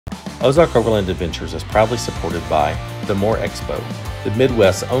Ozark Overland Adventures is proudly supported by the More Expo, the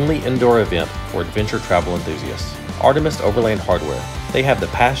Midwest's only indoor event for adventure travel enthusiasts. Artemis Overland Hardware. They have the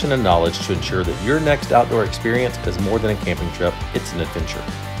passion and knowledge to ensure that your next outdoor experience is more than a camping trip, it's an adventure.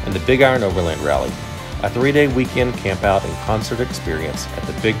 And the Big Iron Overland Rally, a 3-day weekend campout and concert experience at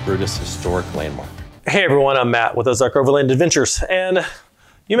the Big Brutus Historic Landmark. Hey everyone, I'm Matt with Ozark Overland Adventures, and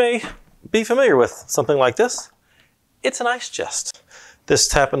you may be familiar with something like this. It's an ice chest.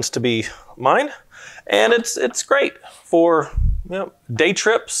 This happens to be mine, and it's great for day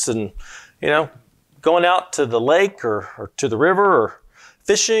trips and going out to the lake or to the river or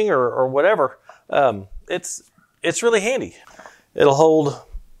fishing or whatever. It's really handy. It'll hold a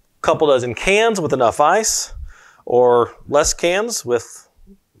couple dozen cans with enough ice, or less cans with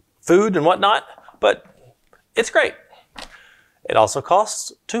food and whatnot, but it's great. It also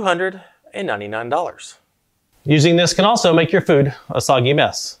costs $299. Using this can also make your food a soggy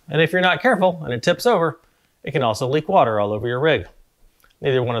mess. And if you're not careful and it tips over, it can also leak water all over your rig.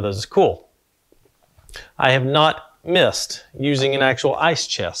 Neither one of those is cool. I have not missed using an actual ice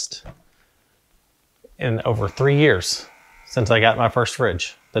chest in over 3 years since I got my first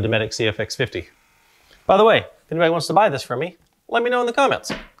fridge, the Dometic CFX50. By the way, if anybody wants to buy this from me, let me know in the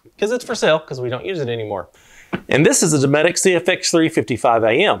comments, because it's for sale because we don't use it anymore. And this is a Dometic CFX355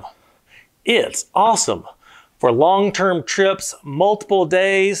 AM. It's awesome for long-term trips, multiple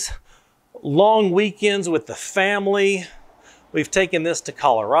days, long weekends with the family. We've taken this to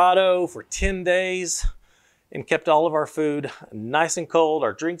Colorado for 10 days and kept all of our food nice and cold,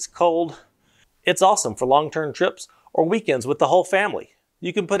 our drinks cold. It's awesome for long-term trips or weekends with the whole family.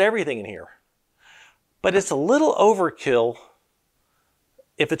 You can put everything in here. But it's a little overkill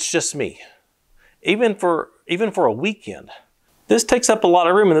if it's just me. Even for a weekend. This takes up a lot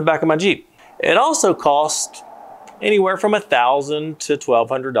of room in the back of my Jeep. It also costs anywhere from $1,000 to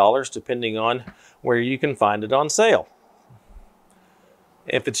 $1,200 depending on where you can find it on sale.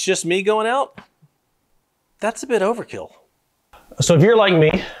 If it's just me going out, that's a bit overkill. So if you're like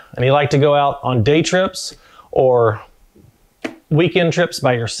me and you like to go out on day trips or weekend trips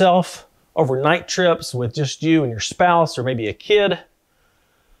by yourself, overnight trips with just you and your spouse or maybe a kid,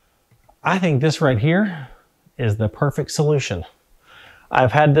 I think this right here is the perfect solution.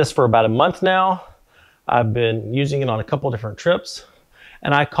 I've had this for about a month now. I've been using it on a couple different trips,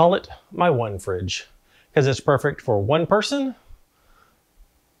 and I call it my one fridge because it's perfect for one person,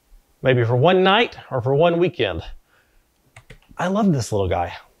 maybe for one night or for one weekend. I love this little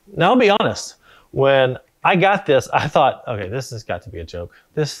guy. Now I'll be honest, when I got this, I thought, okay, this has got to be a joke.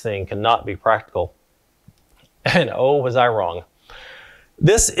 This thing cannot be practical. And oh, was I wrong.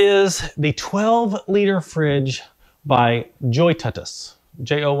 This is the 12-liter fridge by Joytutus.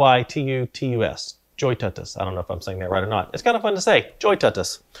 Joytutus. Joytutus. I don't know if I'm saying that right or not. It's kind of fun to say,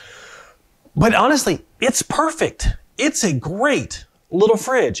 Joytutus. But honestly, it's perfect. It's a great little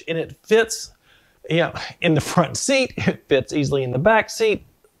fridge, and it fits in the front seat. It fits easily in the back seat,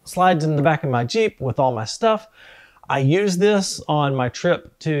 slides in the back of my Jeep with all my stuff. I use this on my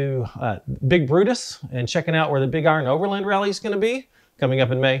trip to Big Brutus and checking out where the Big Iron Overland Rally is going to be coming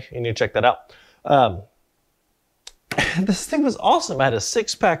up in May. You need to check that out. This thing was awesome. I had a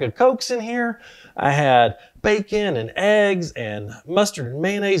 6-pack of Cokes in here. I had bacon and eggs and mustard and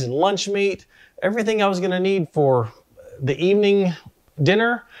mayonnaise and lunch meat. Everything I was going to need for the evening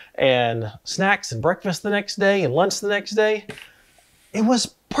dinner and snacks and breakfast the next day and lunch the next day. It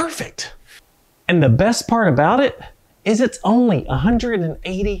was perfect. And the best part about it is it's only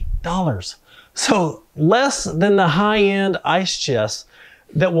 $180. So less than the high-end ice chests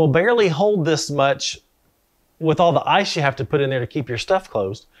that will barely hold this much with all the ice you have to put in there to keep your stuff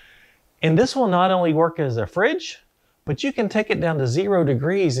closed. And this will not only work as a fridge, but you can take it down to 0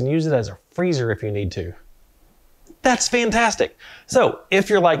 degrees and use it as a freezer if you need to. That's fantastic. So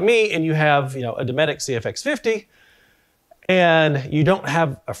if you're like me and you have a Dometic CFX50 and you don't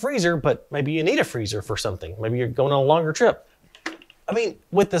have a freezer, but maybe you need a freezer for something, maybe you're going on a longer trip. I mean,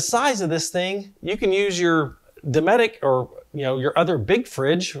 with the size of this thing, you can use your Dometic or your other big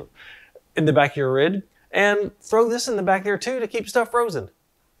fridge in the back of your rig and throw this in the back there too to keep stuff frozen.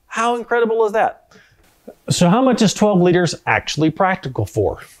 How incredible is that? So how much is 12 liters actually practical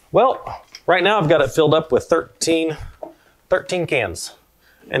for? Well, right now I've got it filled up with 13 cans,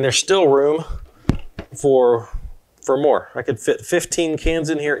 and there's still room for more. I could fit 15 cans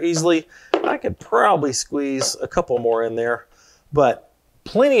in here easily. I could probably squeeze a couple more in there, but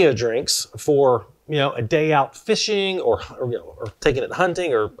plenty of drinks for a day out fishing or taking it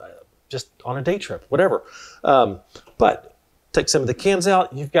hunting or just on a day trip, whatever. But take some of the cans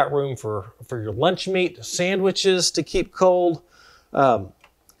out. You've got room for your lunch meat, sandwiches to keep cold.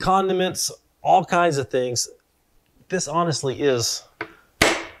 condiments, all kinds of things. This honestly is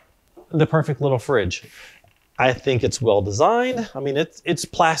the perfect little fridge. I think it's well designed. I mean, it's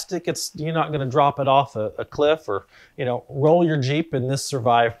plastic. You're not going to drop it off a cliff or, you know, roll your Jeep and this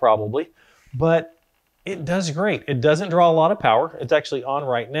survive probably. But it does great. It doesn't draw a lot of power. It's actually on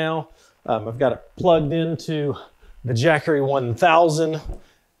right now. I've got it plugged into the Jackery 1000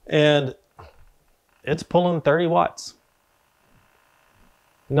 and it's pulling 30 watts.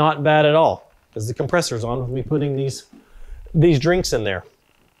 Not bad at all, because the compressor's on with me putting these drinks in there.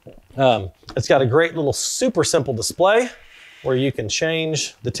 It's got a great little super simple display where you can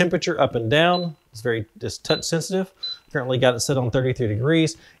change the temperature up and down. It's very just touch sensitive. Currently got it set on 33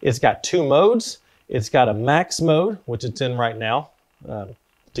 degrees. It's got 2 modes. It's got a max mode, which it's in right now,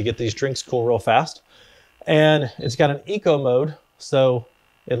 to get these drinks cool real fast. And it's got an eco mode, so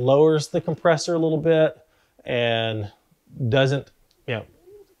it lowers the compressor a little bit and doesn't, you know,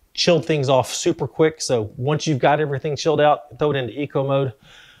 chill things off super quick. So once you've got everything chilled out, throw it into eco mode.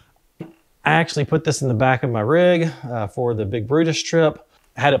 I actually put this in the back of my rig for the Big Brutus trip.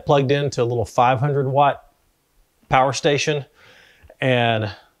 I had it plugged into a little 500 watt power station and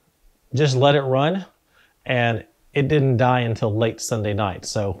just let it run. And it didn't die until late Sunday night.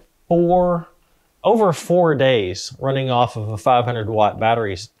 So over 4 days running off of a 500 watt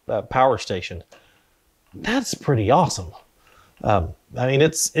battery power station. That's pretty awesome. I mean,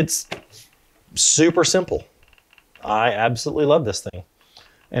 it's super simple. I absolutely love this thing.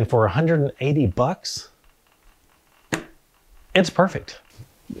 And for 180 bucks, it's perfect.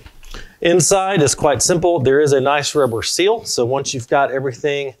 Inside is quite simple. There is a nice rubber seal. So once you've got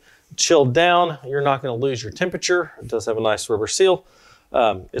everything chilled down, you're not going to lose your temperature. It does have a nice rubber seal.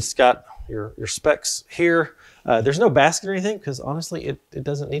 It's got your specs here. There's no basket or anything because honestly, it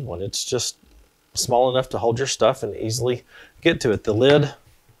doesn't need one. It's just small enough to hold your stuff and easily get to it. The lid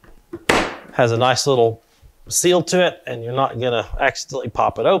has a nice little seal to it and you're not going to accidentally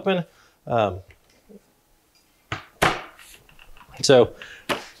pop it open. So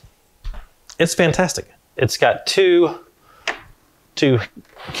it's fantastic. It's got two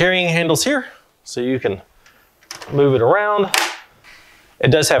carrying handles here so you can move it around. It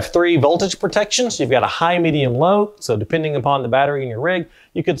does have 3 voltage protections. You've got a high, medium, low. So depending upon the battery in your rig,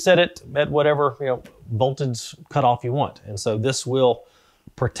 you could set it at whatever, you know, voltage cutoff you want. And so this will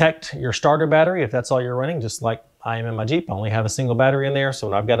protect your starter battery if that's all you're running, just like I am in my Jeep. I only have a single battery in there. So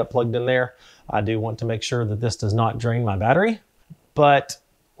when I've got it plugged in there, I do want to make sure that this does not drain my battery. But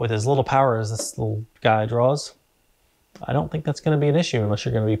with as little power as this little guy draws, I don't think that's going to be an issue unless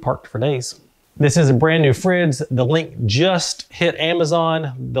you're going to be parked for days. This is a brand new fridge. The link just hit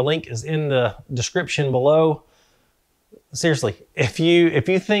Amazon. The link is in the description below. Seriously, if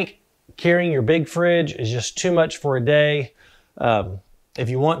you think carrying your big fridge is just too much for a day, if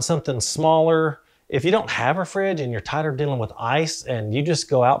you want something smaller, if you don't have a fridge and you're tired of dealing with ice and you just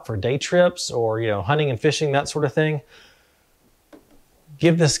go out for day trips or, you know, hunting and fishing, that sort of thing,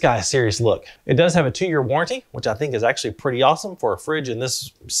 give this guy a serious look. It does have a 2-year warranty, which I think is actually pretty awesome for a fridge in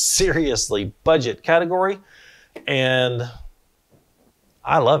this seriously budget category. And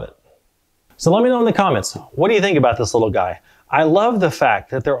I love it. So let me know in the comments, what do you think about this little guy? I love the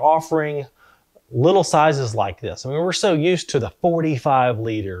fact that they're offering little sizes like this. I mean, we're so used to the 45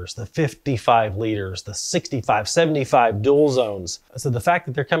 liters, the 55 liters, the 65, 75 dual zones. So the fact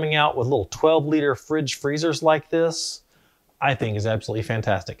that they're coming out with little 12-liter fridge freezers like this, I think is absolutely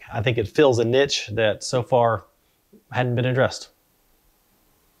fantastic. I think it fills a niche that so far hadn't been addressed.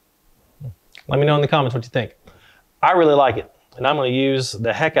 Let me know in the comments what you think. I really like it, and I'm going to use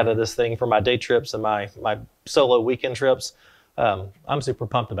the heck out of this thing for my day trips and my solo weekend trips. I'm super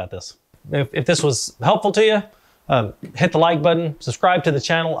pumped about this. If this was helpful to you, hit the like button, subscribe to the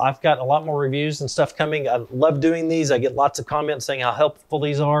channel. I've got a lot more reviews and stuff coming. I love doing these. I get lots of comments saying how helpful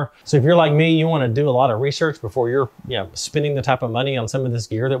these are. So if you're like me, you want to do a lot of research before you're spending the type of money on some of this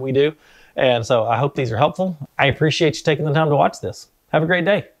gear that we do. And so I hope these are helpful. I appreciate you taking the time to watch this. Have a great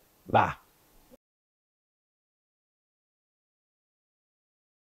day. Bye.